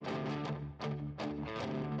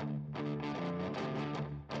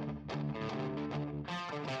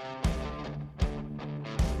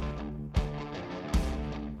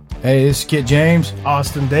Hey, this is Kit James.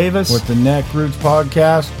 Austin Davis. With the Neck Roots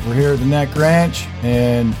Podcast. We're here at the Neck Ranch,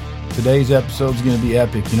 and today's episode is going to be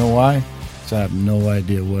epic. You know why? Because I have no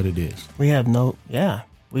idea what it is. We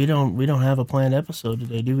don't have a planned episode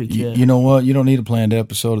today, do we, Kit? You know what? You don't need a planned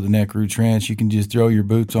episode of the Neck Roots Ranch. You can just throw your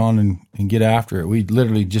boots on and get after it. We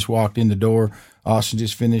literally just walked in the door. Austin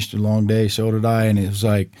just finished a long day, so did I, and it was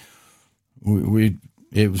like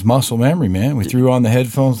it was muscle memory, man. We threw on the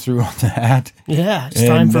headphones, threw on the hat. Yeah, it's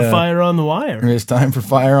time for Fire on the Wire. It's time for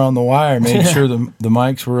Fire on the Wire. Made sure the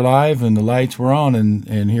mics were live and the lights were on,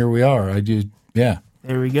 and here we are.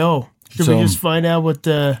 There we go. Should we just find out what...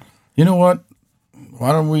 You know what?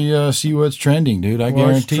 Why don't we see what's trending, dude? I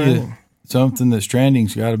guarantee you something that's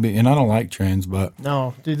trending's got to be... And I don't like trends, but...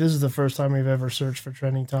 No, dude, this is the first time we've ever searched for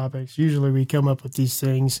trending topics. Usually we come up with these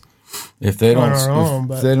things... If they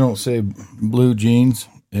don't say blue jeans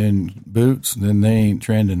and boots, then they ain't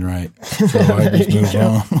trending right. So I just move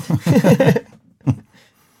on.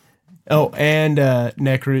 Oh, and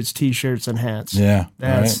Neck Roots t-shirts and hats. Yeah,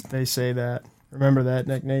 They say that. Remember that,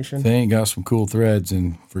 Neck Nation? They ain't got some cool threads,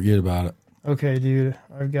 and forget about it. Okay, dude,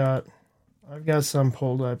 I've got some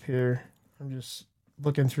pulled up here. I'm just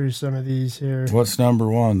looking through some of these here. What's number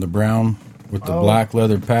one? The brown with the black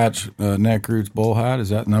leather patch Neck Roots bull hat? Is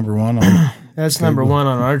that number one? That's number one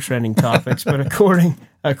on our trending topics. But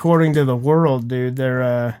according to the world, dude,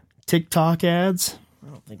 they're TikTok ads. I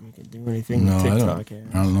don't think we can do anything with TikTok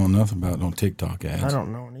ads. I don't know nothing about no TikTok ads. I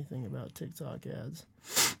don't know anything about TikTok ads.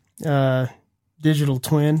 Digital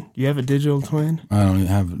twin. Do you have a digital twin? I don't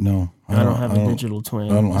have no. I don't have a digital twin.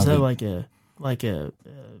 Is that like a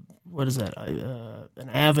what is that? An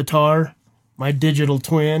avatar? My digital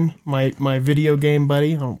twin, my video game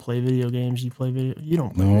buddy. I don't play video games. You play video. You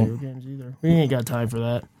don't play video games either. We ain't got time for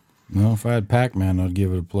that. No, if I had Pac-Man, I'd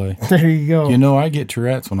give it a play. There you go. You know, I get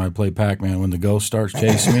Tourette's when I play Pac-Man. When the ghost starts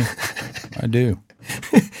chasing me, I do.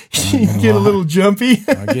 You get a little jumpy.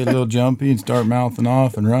 I get a little jumpy and start mouthing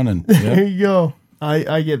off and running. Yep. There you go.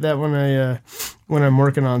 I get that when I'm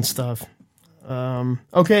working on stuff.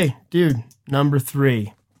 Okay, dude. Number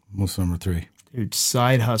 3. What's number 3? Dude,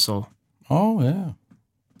 side hustle. Oh, yeah.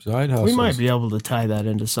 Side hustle. We might be able to tie that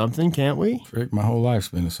into something, can't we? Frick, my whole life's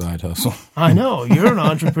been a side hustle. I know. You're an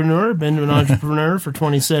entrepreneur. Been an entrepreneur for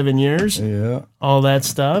 27 years. Yeah. All that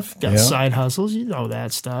stuff. Got side hustles. You know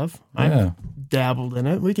that stuff. Yeah. I've dabbled in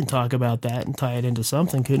it. We can talk about that and tie it into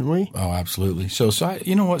something, couldn't we? Oh, absolutely. So,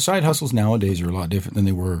 you know what? Side hustles nowadays are a lot different than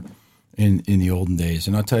they were in the olden days.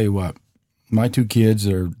 And I'll tell you what. My 2 kids,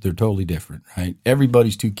 they're totally different, right?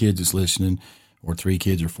 Everybody's 2 kids is listening, or 3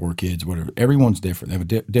 kids or 4 kids, whatever. Everyone's different. They have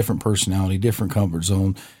a different personality, different comfort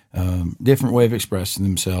zone, different way of expressing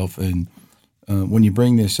themselves. And when you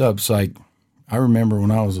bring this up, it's like, I remember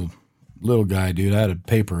when I was a little guy, dude, I had a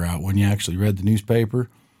paper out when you actually read the newspaper.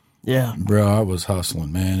 Yeah. Bro, I was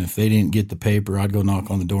hustling, man. If they didn't get the paper, I'd go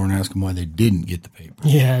knock on the door and ask them why they didn't get the paper.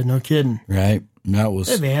 Yeah, no kidding. Right? And that was...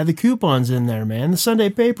 Yeah, they had the coupons in there, man. The Sunday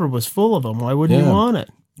paper was full of them. Why wouldn't you want it?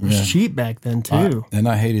 It was cheap back then, too. And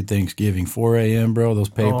I hated Thanksgiving. 4 a.m., bro, those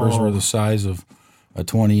papers were the size of a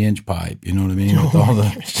 20-inch pipe. You know what I mean?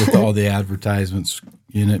 With all the advertisements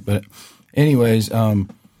in it. But anyways, I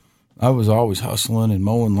was always hustling and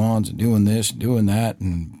mowing lawns and doing this and doing that.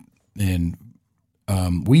 And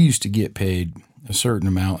we used to get paid a certain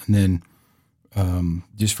amount, and then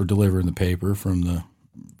just for delivering the paper from the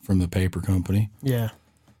paper company. Yeah.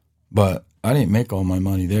 But I didn't make all my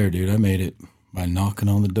money there, dude. I made it by knocking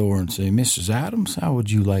on the door and saying, Mrs. Adams, how would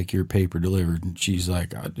you like your paper delivered? And she's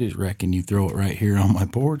like, I just reckon you throw it right here on my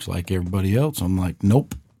porch like everybody else. I'm like,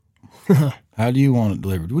 nope. How do you want it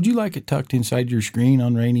delivered? Would you like it tucked inside your screen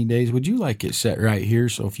on rainy days? Would you like it set right here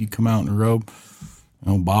so if you come out in a robe,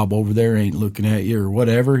 Bob over there ain't looking at you or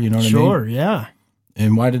whatever, you know what I mean? Sure, yeah.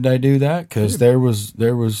 And why did I do that? Because there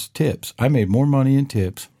was tips. I made more money in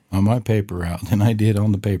tips on my paper route than I did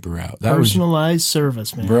on the paper route. Personalized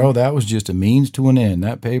service, man. Bro, that was just a means to an end.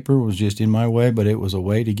 That paper was just in my way, but it was a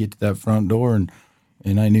way to get to that front door,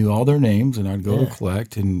 and I knew all their names, and I'd go to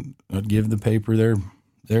collect, and I'd give the paper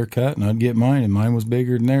their cut, and I'd get mine, and mine was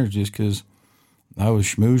bigger than theirs just because I was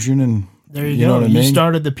schmoozing, and there you go. You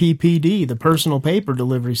started the PPD, the personal paper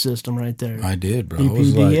delivery system right there. I did, bro.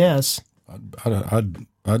 PPDS.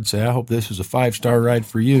 I'd say I hope this was a 5-star ride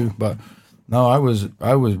for you, but no, I was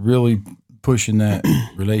really pushing that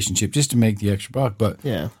relationship just to make the extra buck. But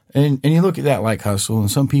yeah, and you look at that like hustle,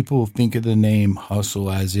 and some people think of the name hustle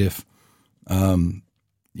as if, as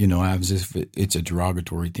if it's a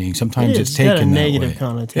derogatory thing. Sometimes it's taken that way. It's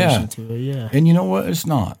got a negative connotation to it. Yeah, and you know what? It's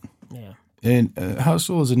not. Yeah, and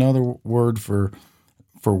hustle is another word for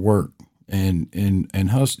work. And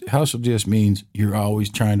hustle just means you're always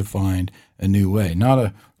trying to find a new way, not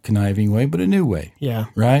a conniving way, but a new way. Yeah.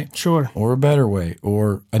 Right? Sure. Or a better way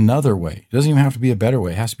or another way. It doesn't even have to be a better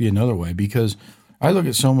way. It has to be another way, because I look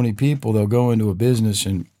at so many people, they'll go into a business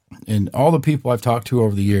and all the people I've talked to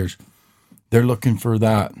over the years, they're looking for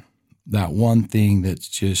that one thing that's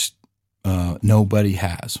just nobody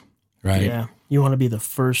has, right? Yeah. You want to be the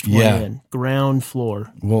first one in, ground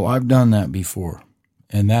floor. Well, I've done that before,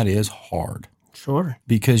 and that is hard. Sure.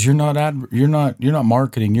 Because you're not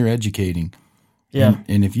marketing, you're educating. Yeah.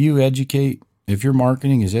 And if you educate, if your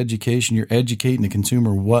marketing is education, you're educating the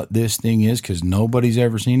consumer what this thing is, because nobody's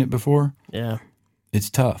ever seen it before. Yeah. It's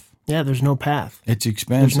tough. Yeah, there's no path. It's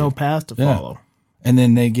expensive. There's no path to follow. And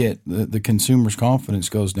then they get, the consumer's confidence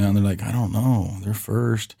goes down. They're like, I don't know. They're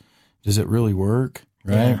first. Does it really work?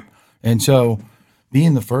 Right? Yeah. And so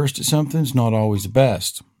being the first at something is not always the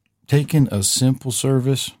best. Taking a simple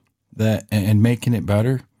service and making it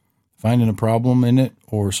better, finding a problem in it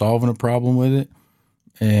or solving a problem with it,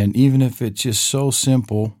 and even if it's just so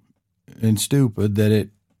simple and stupid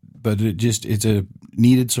it's a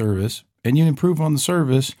needed service, and you improve on the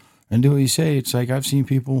service and do what you say. It's like I've seen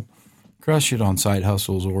people crush it on side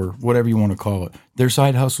hustles or whatever you want to call it. Their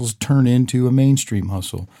side hustles turn into a mainstream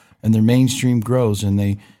hustle, and their mainstream grows and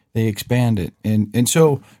they expand it. And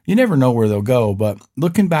so you never know where they'll go. But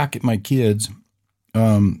looking back at my kids,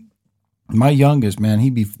 my youngest, man,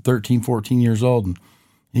 he'd be 13, 14 years old, and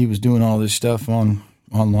he was doing all this stuff online.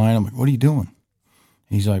 I'm like, what are you doing?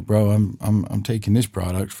 He's like, bro, I'm taking this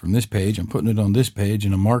product from this page, I'm putting it on this page,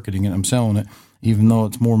 and I'm marketing it, I'm selling it. Even though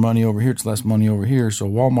it's more money over here, it's less money over here. So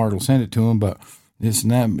Walmart will send it to him, but this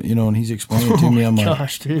and that, and he's explaining it to me. I'm like,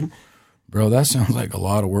 gosh, dude. Bro, that sounds like a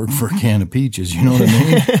lot of work for a can of peaches. You know what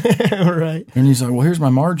I mean? Right. And he's like, well, here's my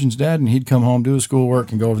margins, Dad. And he'd come home, do his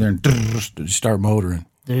schoolwork, and go over there and start motoring.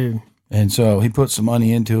 Dude. And so he put some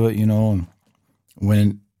money into it, and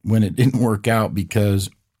when it didn't work out because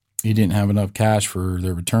he didn't have enough cash for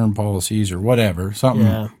their return policies or whatever,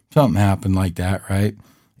 something happened like that, right?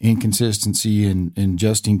 Inconsistency and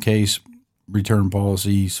just in case return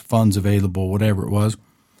policies, funds available, whatever it was.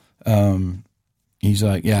 He's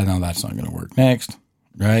like, yeah, no, that's not going to work. Next,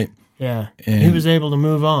 right? Yeah. And he was able to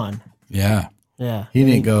move on. Yeah. Yeah. He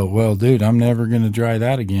didn't go, well, dude, I'm never going to try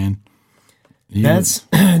that again. That's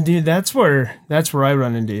where I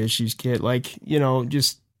run into issues, kid. Like,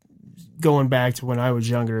 just going back to when I was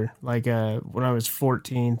younger, like when I was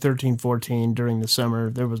 13, 14, during the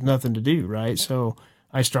summer, there was nothing to do, right? So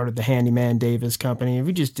I started the Handyman Davis company.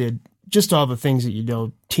 We just did all the things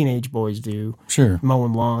that teenage boys do. Sure.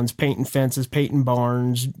 Mowing lawns, painting fences, painting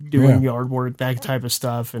barns, doing yard work, that type of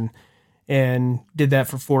stuff, and did that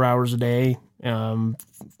for 4 hours a day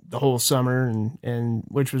the whole summer, and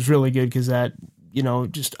which was really good because that,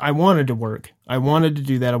 I wanted to work. I wanted to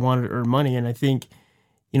do that. I wanted to earn money, and I think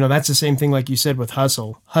that's the same thing like you said with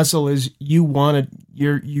hustle. Hustle is you're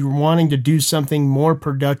wanting to do something more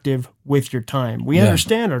productive with your time. We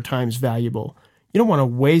understand our time's valuable. You don't want to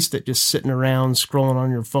waste it just sitting around scrolling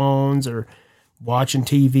on your phones or watching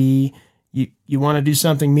TV. You want to do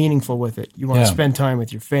something meaningful with it. You want to spend time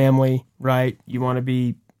with your family, right? You want to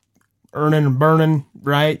be earning and burning,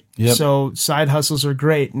 right? Yep. So side hustles are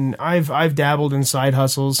great, and I've dabbled in side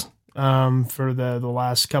hustles for the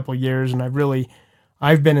last couple of years, and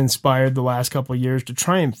I've been inspired the last couple of years to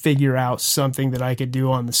try and figure out something that I could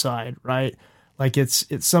do on the side, right? Like it's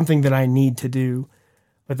something that I need to do.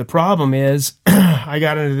 But the problem is I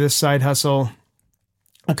got into this side hustle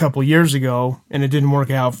a couple years ago, and it didn't work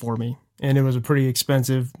out for me. And it was a pretty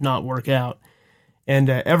expensive not work out. And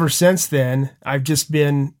ever since then, I've just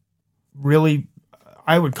been really,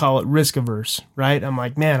 I would call it risk averse, right? I'm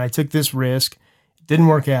like, man, I took this risk. It didn't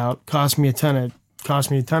work out. Cost me a ton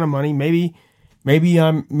of money. Maybe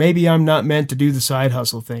I'm not meant to do the side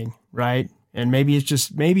hustle thing, right? And maybe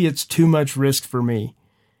it's too much risk for me.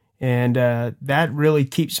 And that really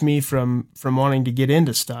keeps me from wanting to get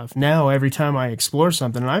into stuff. Now, every time I explore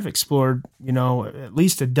something, and I've explored, at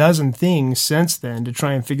least a dozen things since then to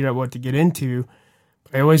try and figure out what to get into,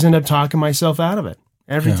 but I always end up talking myself out of it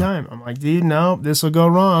every time. I'm like, dude, no, this will go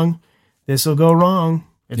wrong. This will go wrong.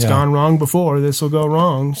 It's gone wrong before. This will go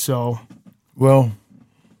wrong. So, well,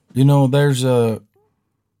 there's I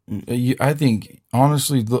think,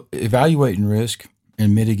 honestly, evaluating risk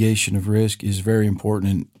and mitigation of risk is very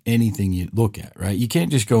important in anything you look at, right? You can't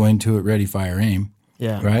just go into it ready, fire, aim.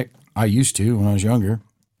 Yeah. Right? I used to when I was younger.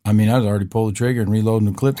 I mean, I was already pulling the trigger and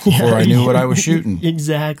reloading the clip before I knew what I was shooting.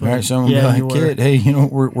 Exactly. Right? Someone would be like, kid, hey,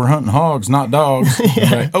 we're hunting hogs, not dogs.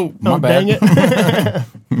 Like, oh, my bad. Dang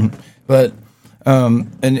it. But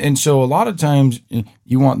And so a lot of times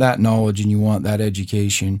you want that knowledge and you want that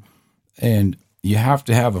education, and you have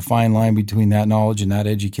to have a fine line between that knowledge and that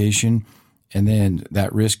education, and then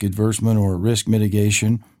that risk adversement or risk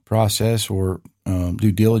mitigation process or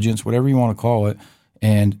due diligence, whatever you want to call it.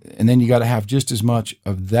 And then you got to have just as much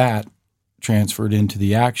of that transferred into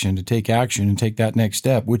the action to take action and take that next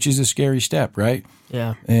step, which is a scary step, right?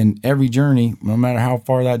 Yeah. And every journey, no matter how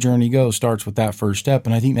far that journey goes, starts with that first step.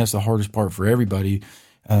 And I think that's the hardest part for everybody.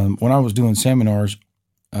 When I was doing seminars,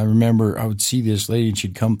 I remember I would see this lady and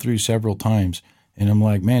she'd come through several times. And I'm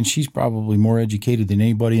like, man, she's probably more educated than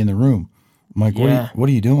anybody in the room. I'm like, what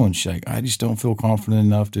are you doing? She's like, I just don't feel confident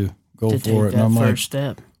enough to go for it. And I'm like,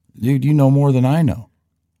 step. Dude, you know more than I know.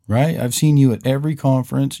 Right? I've seen you at every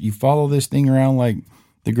conference. You follow this thing around like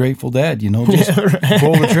the Grateful Dead, just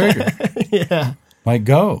pull the trigger. Yeah. Like,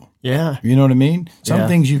 go. Yeah. You know what I mean? Some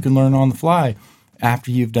things you can learn on the fly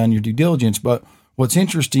after you've done your due diligence. But what's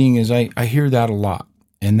interesting is I hear that a lot.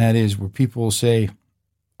 And that is where people say,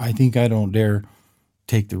 I think I don't dare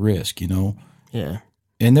take the risk, Yeah.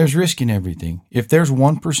 And there's risk in everything. If there's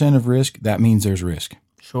 1% of risk, that means there's risk.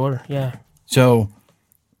 Sure. Yeah. So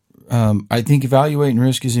I think evaluating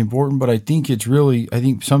risk is important, but I think I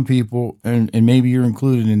think some people, and maybe you're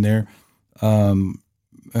included in there,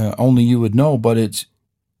 only you would know, but it's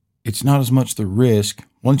not as much the risk.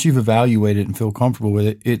 Once you've evaluated and feel comfortable with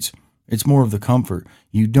it, it's more of the comfort.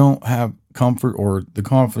 You don't have comfort or the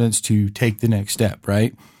confidence to take the next step,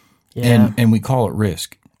 right? Yeah. And we call it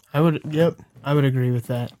risk. I would agree with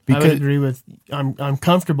that. I would agree with, I'm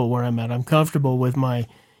comfortable where I'm at. I'm comfortable with my,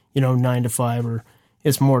 9 to 5, or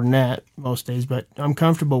it's more than that most days, but I'm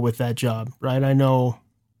comfortable with that job, right? I know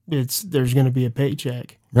there's going to be a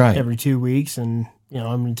paycheck every 2 weeks, and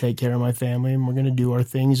I'm going to take care of my family, and we're going to do our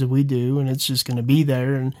things that we do, and it's just going to be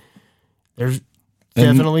there, and there's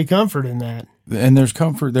definitely comfort in that. And there's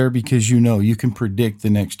comfort there because you can predict the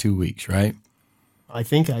next 2 weeks, right? I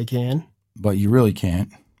think I can. But you really can't,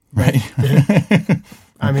 right?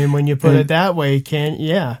 I mean, when you put it that way,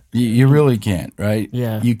 you really can't, right?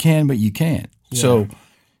 Yeah. You can, but you can't. Yeah. So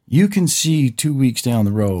you can see 2 weeks down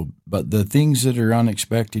the road, but the things that are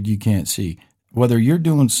unexpected, you can't see. Whether you're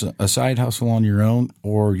doing a side hustle on your own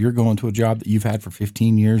or you're going to a job that you've had for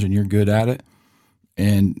 15 years and you're good at it,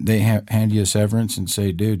 and they hand you a severance and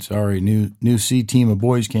say, dude, sorry, new C team of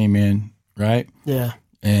boys came in, right? Yeah.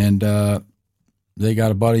 And they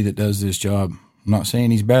got a buddy that does this job. I'm not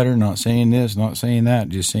saying he's better, not saying this, not saying that,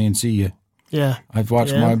 just saying see you. Yeah. I've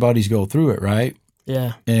watched my buddies go through it, right?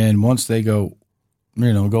 Yeah. And once they go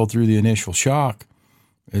through the initial shock,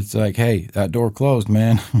 it's like, hey, that door closed,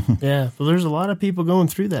 man. Yeah. Well, there's a lot of people going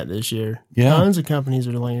through that this year. Yeah. Tons of companies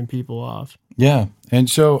are laying people off. Yeah. And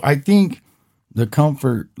so I think the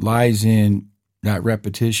comfort lies in that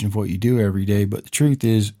repetition of what you do every day. But the truth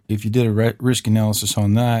is, if you did a risk analysis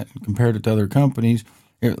on that and compared it to other companies,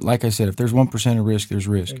 like I said, if there's 1% of risk, there's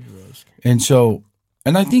risk. And so,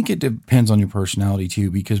 and I think it depends on your personality too,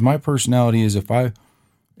 because my personality is if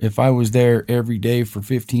I was there every day for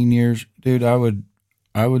 15 years, dude, I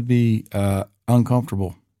would be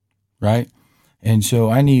uncomfortable, right? And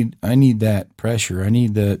so I need that pressure. I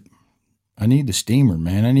need the steamer,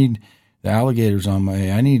 man. I need the alligators on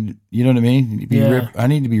my. I need, you know what I mean? I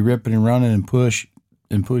need to be ripping and running and push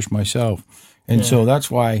myself. And so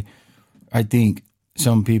that's why I think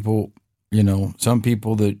some people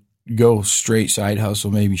that go straight side hustle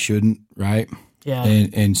maybe shouldn't, right? Yeah.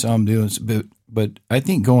 And some do, but I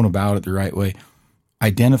think going about it the right way,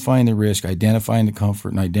 identifying the risk, identifying the comfort,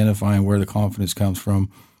 and identifying where the confidence comes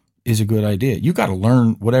from is a good idea. You got to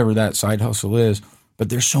learn whatever that side hustle is, but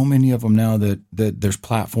there's so many of them now that there's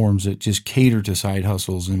platforms that just cater to side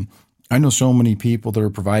hustles. And I know so many people that are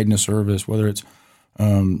providing a service, whether it's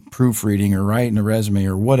proofreading or writing a resume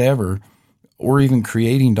or whatever, or even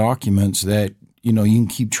creating documents that, you can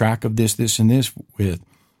keep track of this, and this with.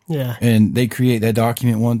 Yeah. And they create that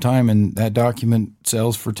document one time, and that document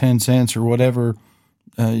sells for 10 cents or whatever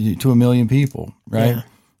to 1 million people, right? Yeah.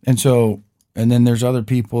 And so, and then there's other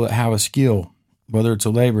people that have a skill, whether it's a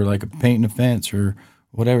labor, like painting a fence or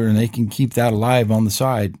whatever, and they can keep that alive on the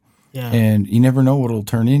side. Yeah. And you never know what it'll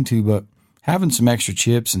turn into, but having some extra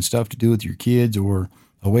chips and stuff to do with your kids or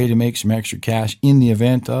a way to make some extra cash in the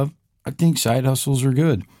event of, I think side hustles are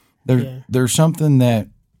good. There's something that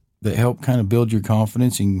help kind of build your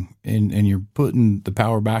confidence and you're putting the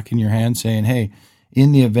power back in your hands saying, hey,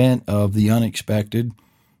 in the event of the unexpected,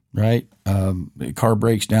 right? The car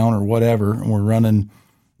breaks down or whatever, and we're running,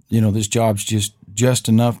 this job's just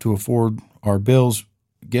enough to afford our bills.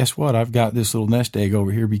 Guess what? I've got this little nest egg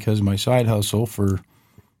over here because of my side hustle for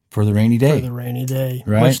for the rainy day. For the rainy day.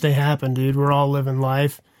 Right? Which they happen, dude. We're all living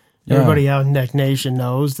life. Everybody out in Neck Nation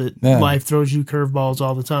knows that life throws you curveballs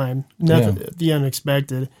all the time. Nothing, the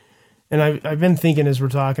unexpected. And I've been thinking as we're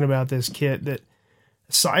talking about this, Kit, that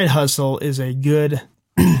side hustle is a good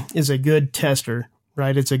tester,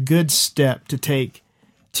 right? It's a good step to take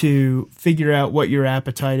to figure out what your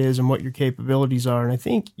appetite is and what your capabilities are. And I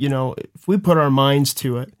think, if we put our minds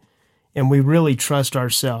to it and we really trust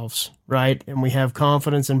ourselves, right? And we have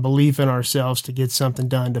confidence and belief in ourselves to get something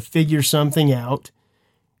done, to figure something out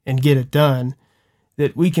and get it done,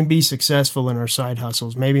 that we can be successful in our side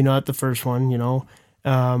hustles. Maybe not the first one,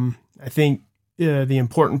 I think the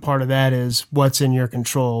important part of that is what's in your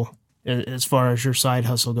control as far as your side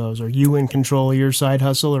hustle goes. Are you in control of your side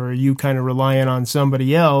hustle, or are you kind of relying on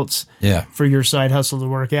somebody else for your side hustle to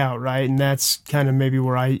work out, right? And that's kind of maybe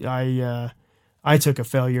where I took a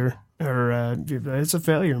failure, or it's a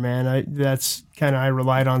failure, man. That's kind of, I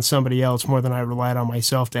relied on somebody else more than I relied on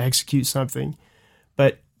myself to execute something.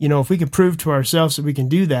 But, if we can prove to ourselves that we can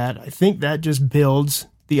do that, I think that just builds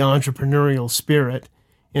the entrepreneurial spirit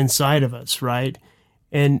inside of us, right?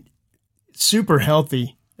 And super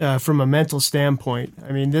healthy from a mental standpoint.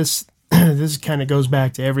 I mean, this kind of goes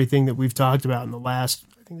back to everything that we've talked about in the last,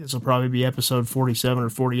 I think this will probably be episode 47 or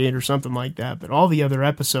 48 or something like that, but all the other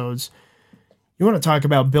episodes, you want to talk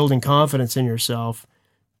about building confidence in yourself,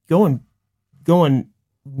 go and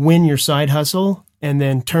win your side hustle, and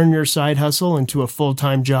then turn your side hustle into a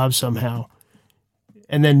full-time job somehow.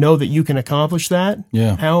 And then know that you can accomplish that.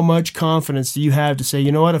 Yeah. How much confidence do you have to say,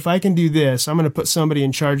 you know what, if I can do this, I'm going to put somebody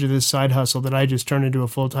in charge of this side hustle that I just turned into a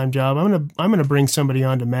full-time job. I'm going to bring somebody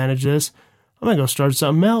on to manage this. I'm going to go start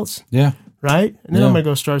something else. Yeah. Right? And then I'm going to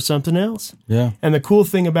go start something else. Yeah. And the cool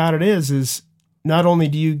thing about it is not only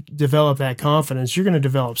do you develop that confidence, you're going to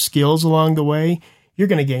develop skills along the way. You're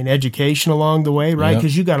going to gain education along the way, right?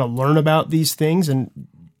 Because you got to learn about these things. And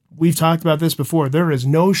we've talked about this before. There is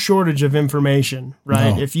no shortage of information,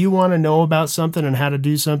 right? No. If you want to know about something and how to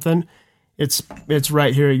do something, it's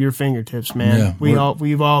right here at your fingertips, man. Yeah,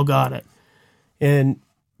 we've all got it. And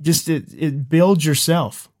just it builds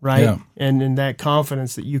yourself, right? Yeah. And that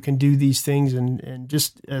confidence that you can do these things, and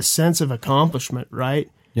just a sense of accomplishment, right?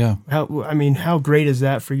 Yeah. How great is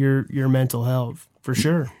that for your mental health? For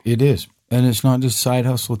sure. It is. And it's not just side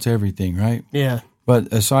hustle, it's everything, right? Yeah.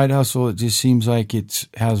 But a side hustle, it just seems like it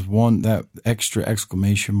has that extra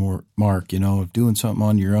exclamation mark, of doing something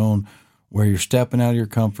on your own where you're stepping out of your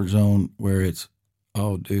comfort zone, where it's,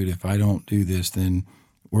 oh, dude, if I don't do this, then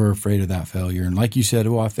we're afraid of that failure. And like you said,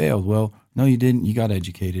 I failed. Well, no, you didn't. You got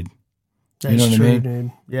educated. That's true,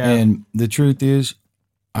 dude. Yeah. And the truth is,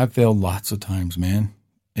 I failed lots of times, man.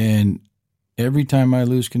 And every time I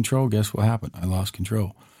lose control, guess what happened? I lost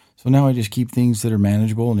control. So now I just keep things that are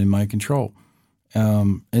manageable and in my control.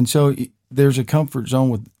 And so there's a comfort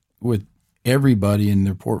zone with everybody in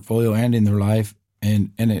their portfolio and in their life,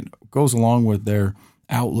 and it goes along with their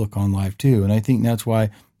outlook on life too. And I think that's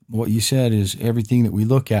why what you said is everything that we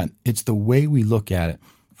look at, it's the way we look at it.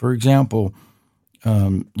 For example,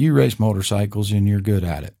 you race motorcycles and you're good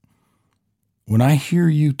at it. When I hear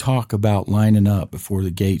you talk about lining up before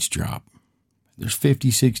the gates drop, there's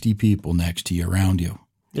 50, 60 people next to you, around you.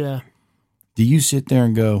 Yeah. Do you sit there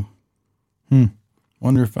and go,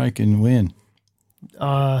 wonder if I can win?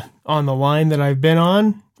 On the line that I've been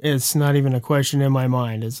on, it's not even a question in my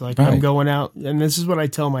mind. It's like, I'm going out, and this is what I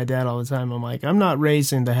tell my dad all the time. I'm like, I'm not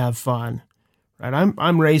racing to have fun, right?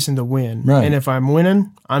 I'm racing to win. Right. And if I'm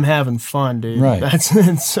winning, I'm having fun, dude. Right. That's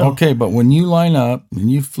it. So, okay, but when you line up and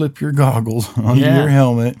you flip your goggles onto your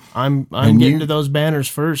helmet, I'm getting to those banners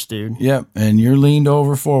first, dude. Yep, and you're leaned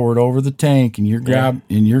forward over the tank, and you're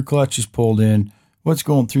and your clutch is pulled in. What's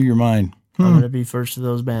going through your mind? I'm going to be first to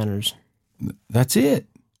those banners. That's it.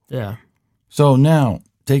 Yeah. So now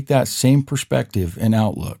take that same perspective and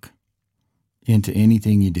outlook into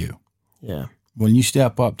anything you do. Yeah. When you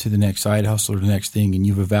step up to the next side hustle or the next thing and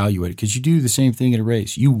you've evaluated, because you do the same thing at a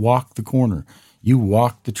race. You walk the corner. You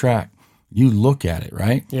walk the track. You look at it,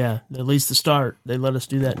 right? Yeah, at least the start. They let us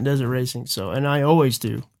do that in desert racing. So, and I always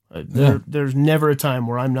do. There's never a time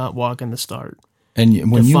where I'm not walking the start.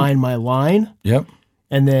 And when find my line. Yep.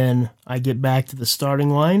 And then I get back to the starting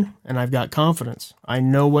line, and I've got confidence. I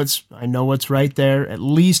know what's right there, at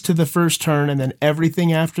least to the first turn, and then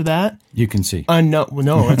everything after that, you can see.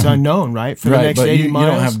 It's unknown, right? For the next 80 miles,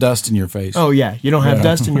 you don't have dust in your face. Oh yeah, you don't have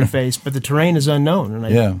dust in your face, but the terrain is unknown,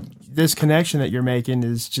 and this connection that you're making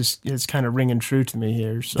is kind of ringing true to me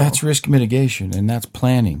here. So that's risk mitigation, and that's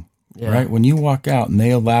planning, right? When you walk out and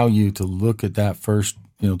they allow you to look at that first,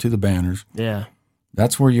 to the banners. Yeah.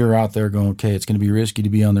 That's where you're out there going, okay, it's going to be risky to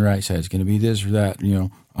be on the right side. It's going to be this or that.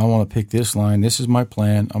 I want to pick this line. This is my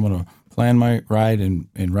plan. I'm going to plan my ride and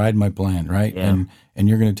ride my plan, right? Yeah. And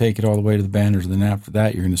you're going to take it all the way to the banners. And then after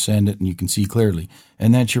that, you're going to send it and you can see clearly.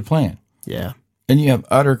 And that's your plan. Yeah. And you have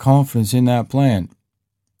utter confidence in that plan.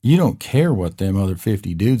 You don't care what them other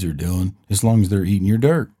 50 dudes are doing as long as they're eating your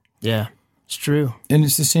dirt. Yeah, it's true. And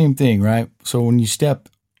it's the same thing, right? So when you step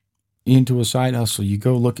into a side hustle, you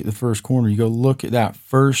go look at the first corner, you go look at that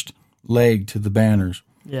first leg to the banners.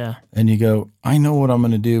 Yeah. And you go, I know what I'm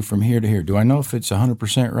going to do from here to here. Do I know if it's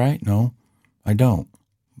 100% right? No, I don't.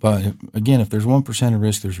 But again, if there's 1% of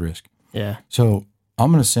risk, there's risk. Yeah. So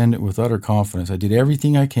I'm going to send it with utter confidence. I did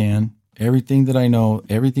everything I can, everything that I know,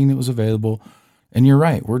 everything that was available. And you're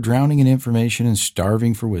right. We're drowning in information and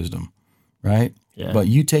starving for wisdom, right? Yeah. But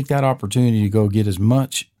you take that opportunity to go get as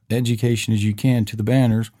much education as you can to the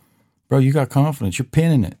banners, bro, you got confidence. You're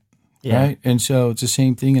pinning it, right? And so it's the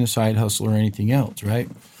same thing in a side hustle or anything else, right?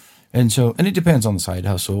 And it depends on the side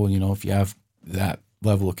hustle. If you have that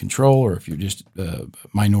level of control or if you're just a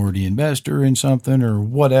minority investor in something or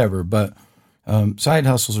whatever. But side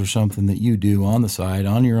hustles are something that you do on the side,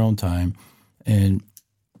 on your own time, and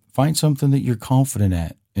find something that you're confident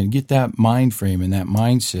at and get that mind frame and that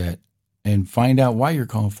mindset and find out why you're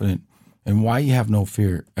confident and why you have no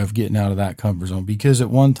fear of getting out of that comfort zone. Because at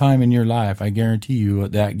one time in your life, I guarantee you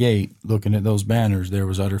at that gate, looking at those banners, there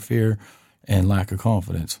was utter fear and lack of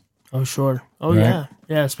confidence. Oh, sure. Oh, right? yeah.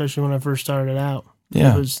 Yeah, especially when I first started out.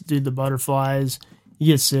 Yeah. It was, dude, the butterflies, you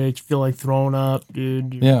get sick, you feel like throwing up,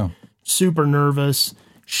 dude. You're super nervous,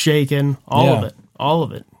 shaking, all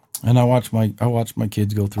of it. And I watch my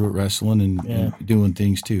kids go through it wrestling and doing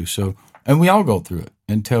things too. So, and we all go through it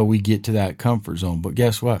until we get to that comfort zone. But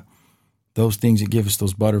guess what? Those things that give us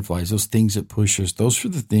those butterflies, those things that push us, those are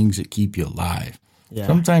the things that keep you alive. Yeah.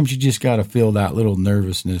 Sometimes you just got to feel that little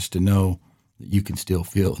nervousness to know that you can still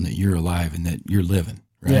feel it and that you're alive and that you're living.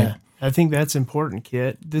 Right? Yeah, I think that's important,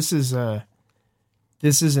 Kit. This is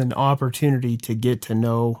an opportunity to get to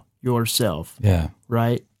know yourself. Yeah.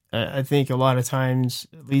 Right. I think a lot of times,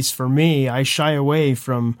 at least for me, I shy away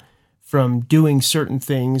from doing certain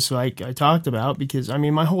things like I talked about because I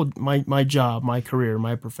mean my job, my career,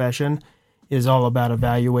 my profession is all about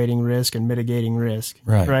evaluating risk and mitigating risk.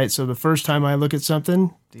 Right. So the first time I look at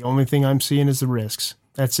something, the only thing I'm seeing is the risks.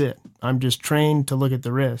 That's it. I'm just trained to look at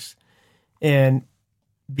the risks. And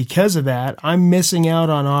because of that, I'm missing out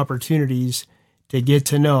on opportunities to get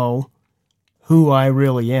to know who I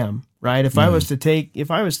really am. Right. If I was to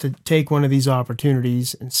take one of these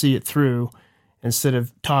opportunities and see it through instead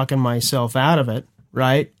of talking myself out of it,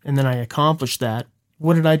 right? And then I accomplish that.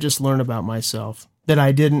 What did I just learn about myself that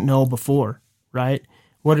I didn't know before, right?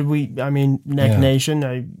 Neck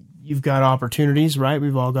Nation, you've got opportunities, right?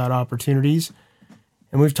 We've all got opportunities.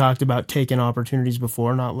 And we've talked about taking opportunities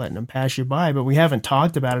before, not letting them pass you by, but we haven't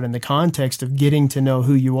talked about it in the context of getting to know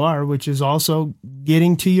who you are, which is also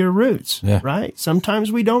getting to your roots, right?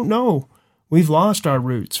 Sometimes we don't know. We've lost our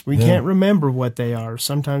roots. We can't remember what they are.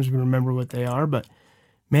 Sometimes we remember what they are, but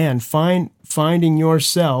man, finding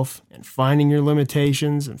yourself and finding your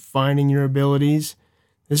limitations and finding your abilities,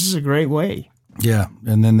 this is a great way. Yeah,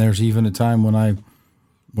 and then there's even a time when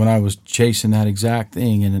I was chasing that exact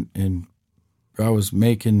thing and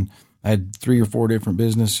I had 3 or 4 different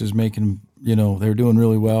businesses making, they were doing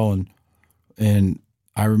really well. And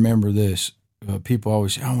I remember this, people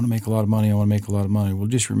always say, I want to make a lot of money. Well,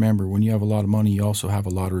 just remember when you have a lot of money, you also have a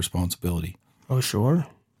lot of responsibility. Oh, sure.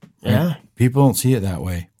 Yeah. Right? People don't see it that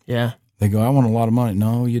way. Yeah. They go, I want a lot of money.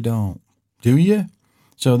 No, you don't. Do you?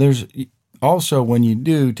 So there's also, when you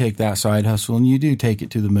do take that side hustle and you do take it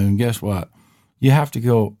to the moon, guess what? You have to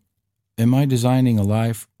go, am I designing a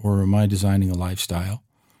life or am I designing a lifestyle?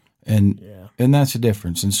 And that's the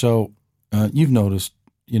difference. And so you've noticed,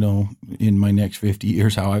 in my next 50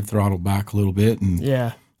 years how I've throttled back a little bit. And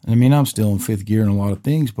I mean, I'm still in 5th gear in a lot of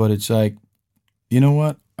things, but it's like, you know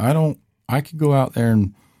what? I could go out there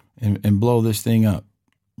and blow this thing up,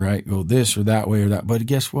 right? Go this or that way or that. But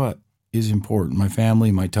guess what is important? My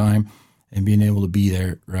family, my time, and being able to be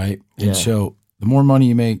there, right? Yeah. And so the more money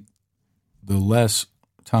you make, the less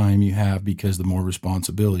time you have because the more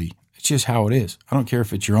responsibility. It's just how it is. I don't care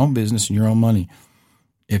if it's your own business and your own money.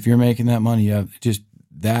 If you're making that money, you have just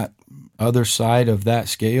that other side of that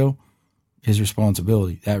scale is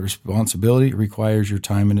responsibility. That responsibility requires your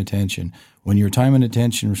time and attention. When your time and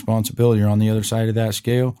attention responsibility are on the other side of that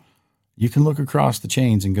scale, you can look across the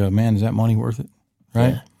chains and go, man, is that money worth it?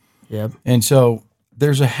 Right? Yeah. And so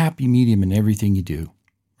there's a happy medium in everything you do,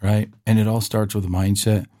 right? And it all starts with a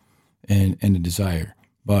mindset and a desire.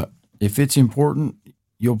 But if it's important,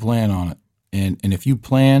 you'll plan on it. And if you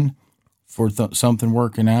plan for something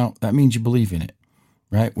working out, that means you believe in it,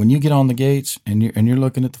 right? When you get on the gates and you're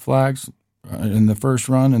looking at the flags in the first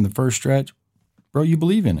run and the first stretch, bro, you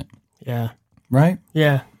believe in it. Yeah. Right?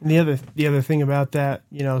 Yeah. And the other thing about that,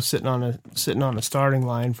 sitting on a starting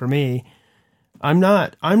line for me, I'm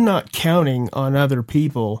not counting on other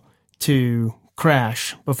people to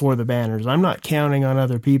crash before the banners. I'm not counting on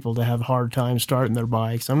other people to have a hard time starting their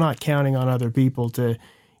bikes. I'm not counting on other people to,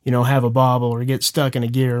 have a bobble or get stuck in a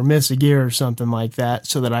gear or miss a gear or something like that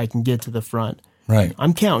so that I can get to the front. Right.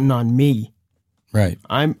 I'm counting on me. Right.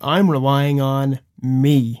 I'm relying on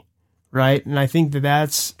me. Right. And I think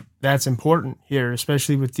that's important here,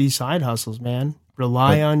 especially with these side hustles, man.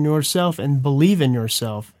 Rely on yourself and believe in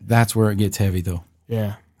yourself. That's where it gets heavy, though.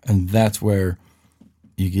 Yeah. And that's where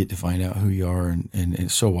you get to find out who you are, and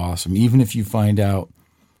it's so awesome. Even if you find out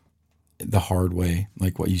the hard way,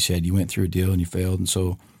 like what you said, you went through a deal and you failed, and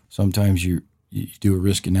so sometimes you do a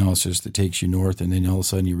risk analysis that takes you north, and then all of a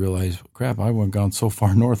sudden you realize, crap, I haven't gone so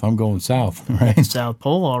far north, I'm going south, right? South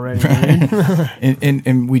Pole already, right?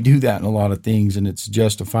 and we do that in a lot of things, and it's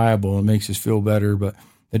justifiable and makes us feel better, but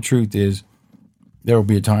the truth is there will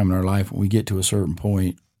be a time in our life when we get to a certain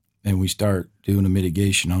point and we start doing a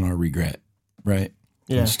mitigation on our regret, right?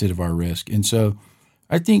 Yeah. Instead of our risk. And so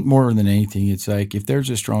I think more than anything, it's like if there's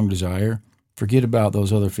a strong desire, forget about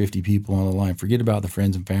those other 50 people on the line. Forget about the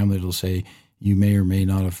friends and family that'll say you may or may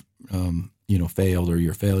not have, failed or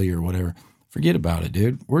you're a failure or whatever. Forget about it,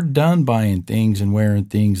 dude. We're done buying things and wearing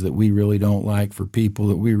things that we really don't like for people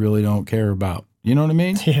that we really don't care about. You know what I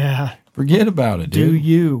mean? Yeah. Forget about it, dude. Do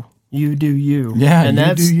you. You do you. Yeah,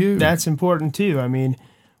 and do you. That's important too. I mean,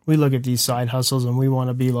 we look at these side hustles and we want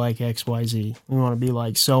to be like XYZ. We want to be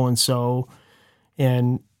like so-and-so.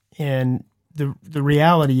 And the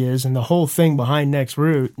reality is, and the whole thing behind Neck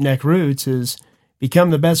Roots is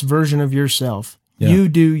become the best version of yourself. Yeah. You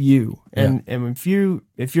do you. And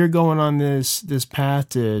if you're going on this path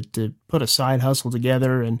to put a side hustle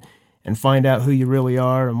together and find out who you really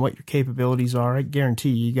are and what your capabilities are, I guarantee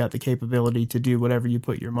you got the capability to do whatever you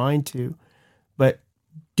put your mind to. But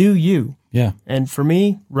do you. Yeah. And for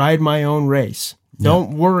me, ride my own race.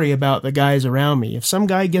 Don't worry about the guys around me. If some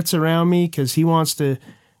guy gets around me because he wants to,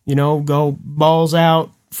 go balls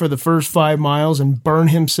out for the first 5 miles and burn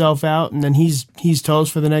himself out, and then he's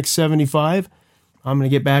toast for the next 75, I'm going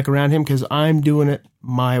to get back around him because I'm doing it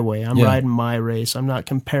my way. I'm riding my race. I'm not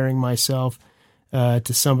comparing myself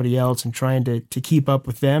to somebody else and trying to keep up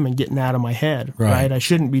with them and getting out of my head, right? I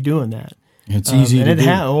shouldn't be doing that. It's easy to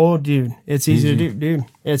do. Dude, it's easy to do, dude.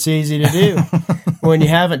 It's easy to do. When you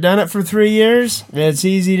haven't done it for 3 years, it's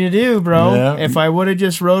easy to do, bro. Yeah. If I would have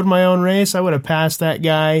just rode my own race, I would have passed that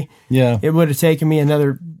guy. Yeah. It would have taken me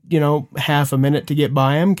another, half a minute to get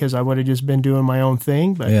by him because I would have just been doing my own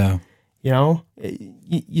thing. But,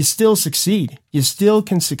 you still succeed. You still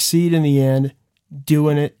can succeed in the end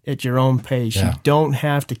doing it at your own pace. Yeah. You don't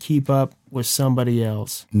have to keep up with somebody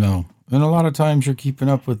else. No. And a lot of times you're keeping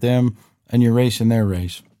up with them and you're racing their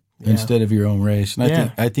race instead of your own race.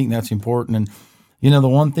 And I think that's important. And, the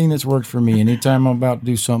one thing that's worked for me, anytime I'm about to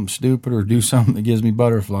do something stupid or do something that gives me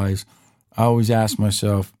butterflies, I always ask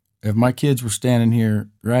myself, if my kids were standing here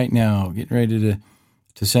right now getting ready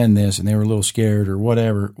to send this and they were a little scared or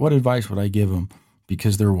whatever, what advice would I give them?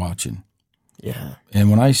 Because they're watching. Yeah.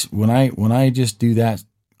 And when I just do that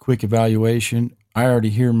quick evaluation, I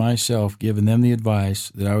already hear myself giving them the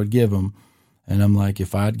advice that I would give them. And I'm like,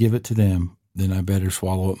 if I'd give it to them, then I better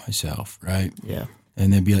swallow it myself, right? Yeah.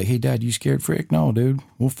 And they'd be like, hey, Dad, you scared, Frick? No, dude.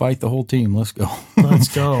 We'll fight the whole team. Let's go. Let's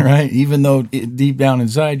go. Right? Even though deep down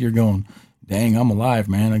inside you're going, dang, I'm alive,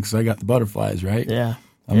 man, because I got the butterflies, right? Yeah.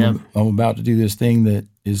 I'm about to do this thing that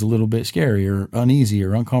is a little bit scary or uneasy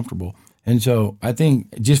or uncomfortable. And so I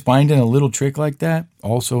think just finding a little trick like that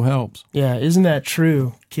also helps. Yeah. Isn't that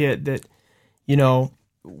true, Kit, that,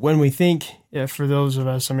 when we think, for those of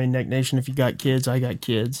us, Neck Nation, if you got kids, I got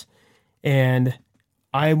kids, and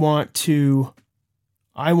I want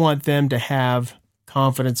them to have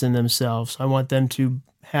confidence in themselves. I want them to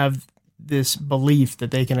have this belief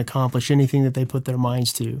that they can accomplish anything that they put their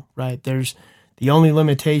minds to, right? The only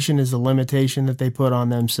limitation is the limitation that they put on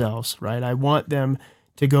themselves, right? I want them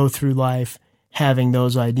to go through life having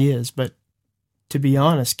those ideas. But to be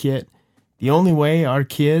honest, Kit, the only way our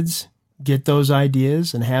kids get those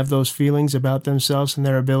ideas and have those feelings about themselves and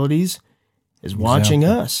their abilities is watching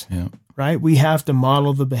us, right? We have to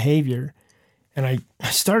model the behavior. And I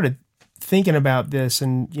started thinking about this,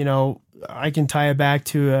 and, I can tie it back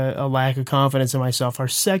to a lack of confidence in myself. Our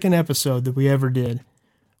second episode that we ever did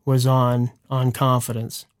was on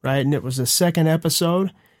confidence, right? And it was the second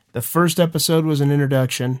episode. The first episode was an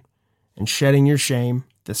introduction. and shedding your shame.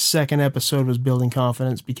 The second episode was building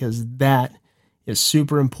confidence, because that is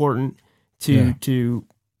super important to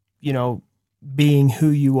being who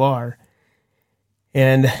you are.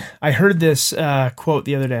 And I heard this quote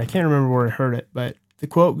the other day. I can't remember where I heard it, but the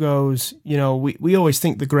quote goes, we always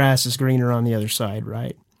think the grass is greener on the other side,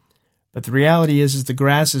 right? But the reality is the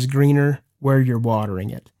grass is greener where you're watering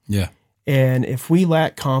it. Yeah. And if we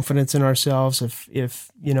lack confidence in ourselves,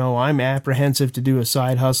 if I'm apprehensive to do a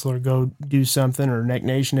side hustle or go do something, or Neck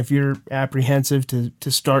Nation, if you're apprehensive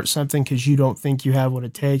to start something because you don't think you have what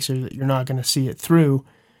it takes, or that you're not going to see it through,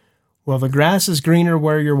 well, the grass is greener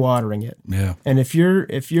where you're watering it. Yeah. And if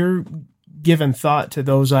you're giving thought to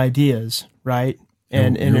those ideas, right?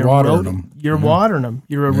 And you're watering them. You're watering them.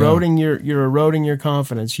 You're eroding you're eroding your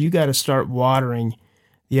confidence. You got to start watering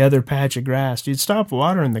the other patch of grass. Dude, stop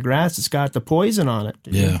watering the grass that's got the poison on it.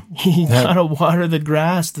 Dude. Yeah. You got to water the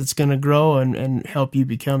grass that's going to grow and help you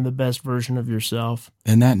become the best version of yourself.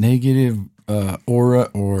 And that negative aura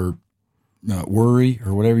or worry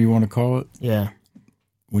or whatever you want to call it. Yeah.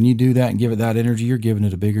 When you do that and give it that energy, you're giving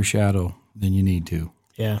it a bigger shadow than you need to.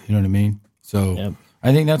 Yeah. You know what I mean? So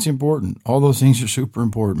I think that's important. All those things are super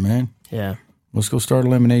important, man. Yeah. Let's go start a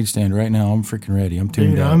lemonade stand right now. I'm freaking ready. I'm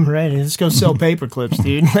tuned up. I'm ready. Let's go sell paper clips,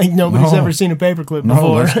 dude. Like nobody's ever seen a paper clip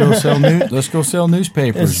before. Let's go sell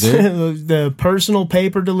newspapers, dude. The personal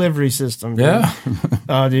paper delivery system. Dude. Yeah.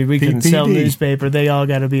 Oh, dude, we can sell newspaper. They all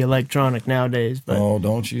got to be electronic nowadays. But oh,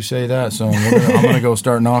 don't you say that, son. I'm going to go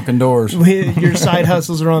start knocking doors. Your side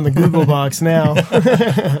hustles are on the Google box now.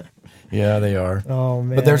 Yeah, they are. Oh,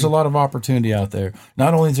 man. But there's a lot of opportunity out there.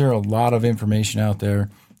 Not only is there a lot of information out there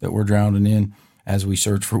that we're drowning in as we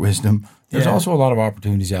search for wisdom, there's also a lot of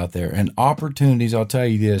opportunities out there. And opportunities, I'll tell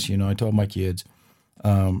you this, I told my kids,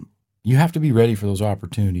 you have to be ready for those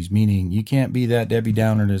opportunities, meaning you can't be that Debbie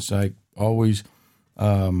Downer that's like always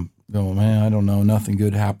going, man, I don't know, nothing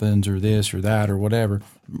good happens or this or that or whatever,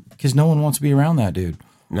 because no one wants to be around that dude.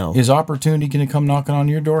 No. Is opportunity going to come knocking on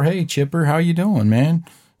your door? Hey, Chipper, how you doing, man?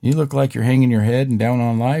 You look like you're hanging your head and down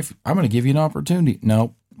on life. I'm going to give you an opportunity.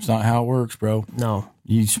 Nope, it's not how it works, bro. No.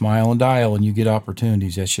 You smile and dial and you get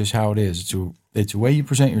opportunities. That's just how it is. It's a way you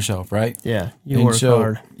present yourself, right? Yeah, you work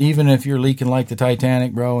hard. Even if you're leaking like the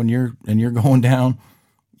Titanic, bro, and you're going down,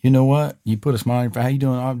 you know what? You put a smile on your face. How you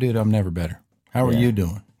doing? Oh, dude, I'm never better. How are you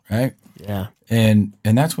doing? Right? Yeah. And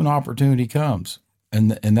that's when opportunity comes,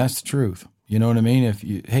 and that's the truth. You know what I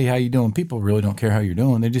mean? Hey, how you doing? People really don't care how you're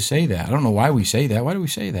doing. They just say that. I don't know why we say that. Why do we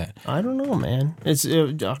say that? I don't know, man. It's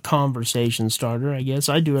a conversation starter, I guess.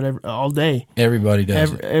 I do it all day. Everybody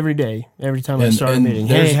does every day. Every time I start a meeting.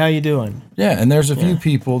 Hey, how you doing? Yeah, and there's a few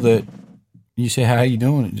people that you say, how you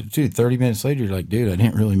doing? Dude, 30 minutes later, you're like, dude, I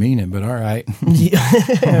didn't really mean it, but all right.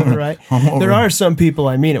 Yeah, right. There are some people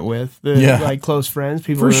I mean it with, like close friends,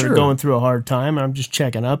 people who are going through a hard time, and I'm just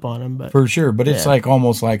checking up on them. But for sure, but it's like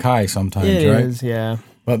almost like hi sometimes, right? It is, yeah.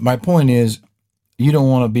 But my point is, you don't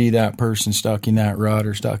want to be that person stuck in that rut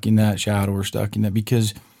or stuck in that shadow or stuck in that,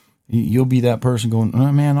 because you'll be that person going,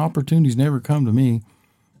 oh, man, opportunities never come to me.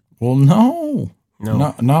 Well, no.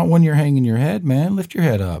 Not when you're hanging your head, man. Lift your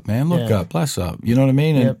head up, man. Look up, bless up. You know what I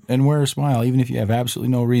mean? And wear a smile, even if you have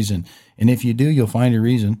absolutely no reason. And if you do, you'll find a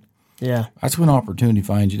reason. Yeah. That's when opportunity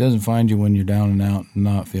finds you. It doesn't find you when you're down and out and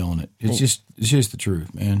not feeling it. It's just the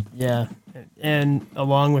truth, man. Yeah. And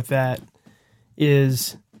along with that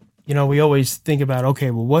is, we always think about,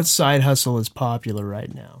 okay, well, what side hustle is popular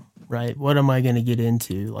right now, right? What am I going to get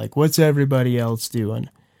into? Like, what's everybody else doing?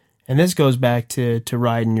 And this goes back to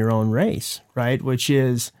riding your own race, right? Which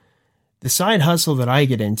is the side hustle that I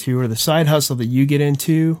get into, or the side hustle that you get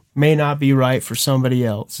into, may not be right for somebody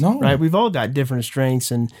else, right? We've all got different strengths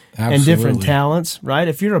and different talents, right?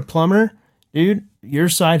 If you're a plumber, dude, your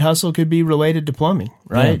side hustle could be related to plumbing,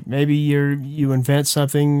 right? Yeah. Maybe you invent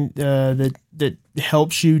something that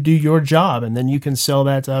helps you do your job, and then you can sell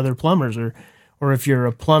that to other plumbers, or if you're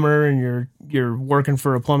a plumber and you're working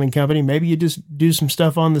for a plumbing company, maybe you just do some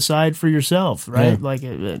stuff on the side for yourself, right? Yeah. Like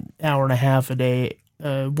an hour and a half a day,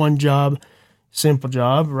 one job, simple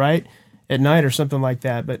job, right? At night or something like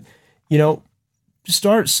that. But,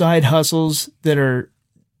 start side hustles that are,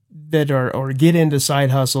 or get into side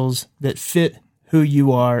hustles that fit who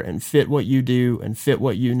you are and fit what you do and fit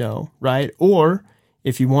what you know, right? Or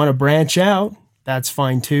if you want to branch out, that's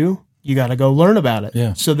fine too. You got to go learn about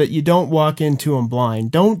it so that you don't walk into them blind.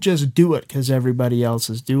 Don't just do it because everybody else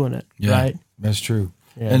is doing it, right? That's true.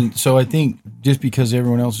 Yeah. And so I think just because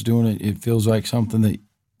everyone else is doing it, it feels like something that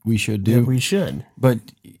we should do. Yeah, we should. But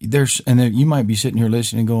you might be sitting here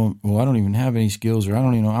listening going, well, I don't even have any skills, or I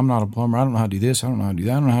don't even know, I'm not a plumber. I don't know how to do this. I don't know how to do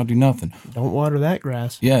that. I don't know how to do nothing. Don't water that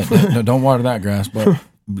grass. Yeah, no, don't water that grass. But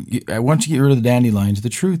once you get rid of the dandelions, the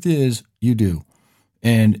truth is you do.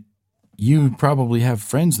 And you probably have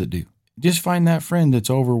friends that do. Just find that friend that's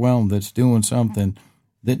overwhelmed, that's doing something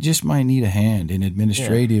that just might need a hand in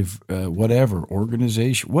administrative, whatever,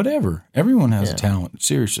 organization, whatever. Everyone has a talent.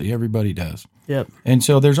 Seriously, everybody does. Yep. And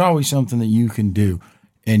so there's always something that you can do.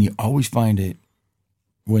 And you always find it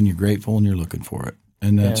when you're grateful and you're looking for it.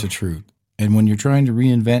 And that's the truth. And when you're trying to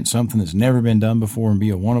reinvent something that's never been done before and be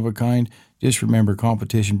a one-of-a-kind, just remember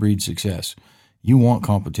competition breeds success. You want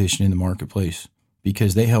competition in the marketplace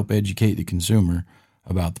because they help educate the consumer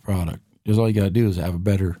about the product. Because all you got to do is have a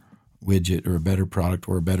better widget or a better product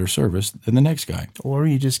or a better service than the next guy. Or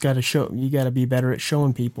you just got to you got to be better at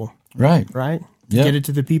showing people. Right. Right? Get it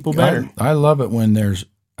to the people better. I love it when there's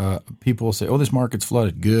people say, oh, this market's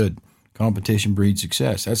flooded. Good. Competition breeds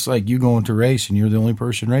success. That's like you going to race and you're the only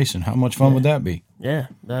person racing. How much fun would that be? Yeah,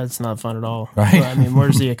 that's not fun at all. Right. I mean,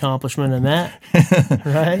 where's the accomplishment in that?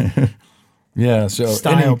 Right? Yeah. So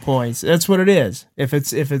style points. That's what it is. If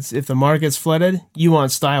the market's flooded, you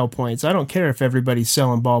want style points. I don't care if everybody's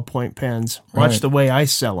selling ballpoint pens. Watch the way I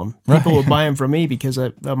sell them. People will buy them from me because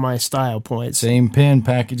of my style points. Same pen,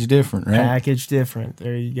 package different, right? Package different.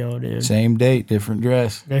 There you go, dude. Same date, different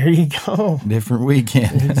dress. There you go. Different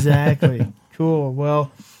weekend. Exactly. Cool.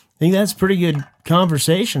 Well, I think that's pretty good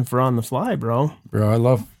conversation for On the Fly, bro.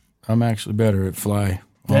 Bro, I'm actually better at fly.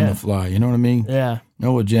 On the fly, you know what I mean? Yeah.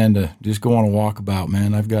 No agenda. Just go on a walkabout,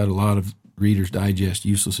 man. I've got a lot of Reader's Digest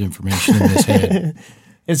useless information in this head.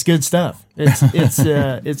 It's good stuff. It's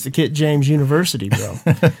the Kit James University,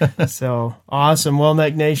 bro. So awesome. Well,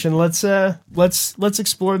 Neck Nation, let's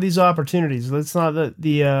explore these opportunities. Let's not let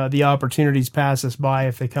the opportunities pass us by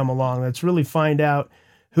if they come along. Let's really find out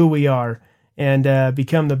who we are and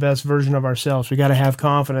become the best version of ourselves. We got to have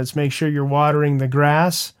confidence. Make sure you're watering the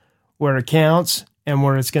grass where it counts and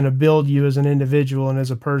where it's going to build you as an individual and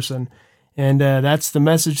as a person. And that's the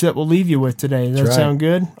message that we'll leave you with today. Does that sound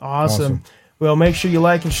good? Awesome. Well, make sure you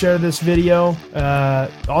like and share this video.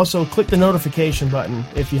 Also, click the notification button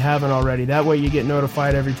if you haven't already. That way you get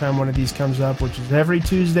notified every time one of these comes up, which is every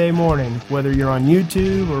Tuesday morning, whether you're on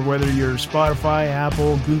YouTube or whether you're Spotify,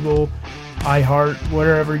 Apple, Google, iHeart,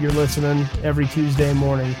 wherever you're listening, every Tuesday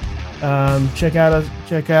morning. Check out our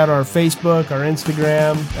Facebook, our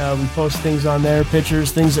Instagram. We post things on there,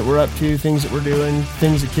 pictures, things that we're up to, things that we're doing,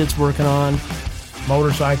 things that Kit's working on,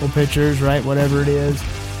 motorcycle pictures, right? Whatever it is,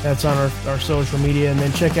 that's on our social media. And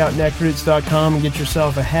then check out neckroots.com and get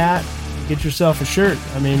yourself a hat, get yourself a shirt.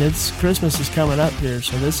 I mean, Christmas is coming up here,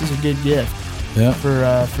 so this is a good gift. Yeah. For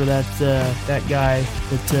that guy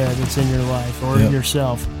that's in your life or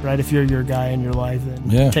yourself, right? If you're your guy in your life,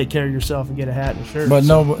 then take care of yourself and get a hat and a shirt. But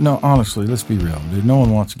no, honestly, let's be real, dude. No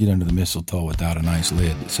one wants to get under the mistletoe without a nice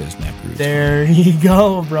lid that says Neck Roots. There you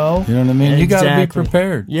go, bro. You know what I mean? You got to be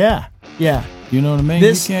prepared. Yeah. You know what I mean?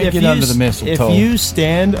 You can't get under the mistletoe. If you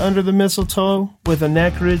stand under the mistletoe with a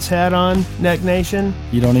Neck Roots hat on, Neck Nation,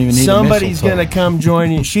 you don't even need somebody's going to come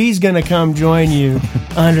join you. She's going to come join you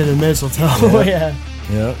under the mistletoe. Yeah.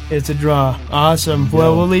 Yep. It's a draw. Awesome.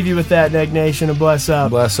 Well, we'll leave you with that, Neck Nation, and bless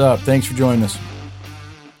up. Bless up. Thanks for joining us.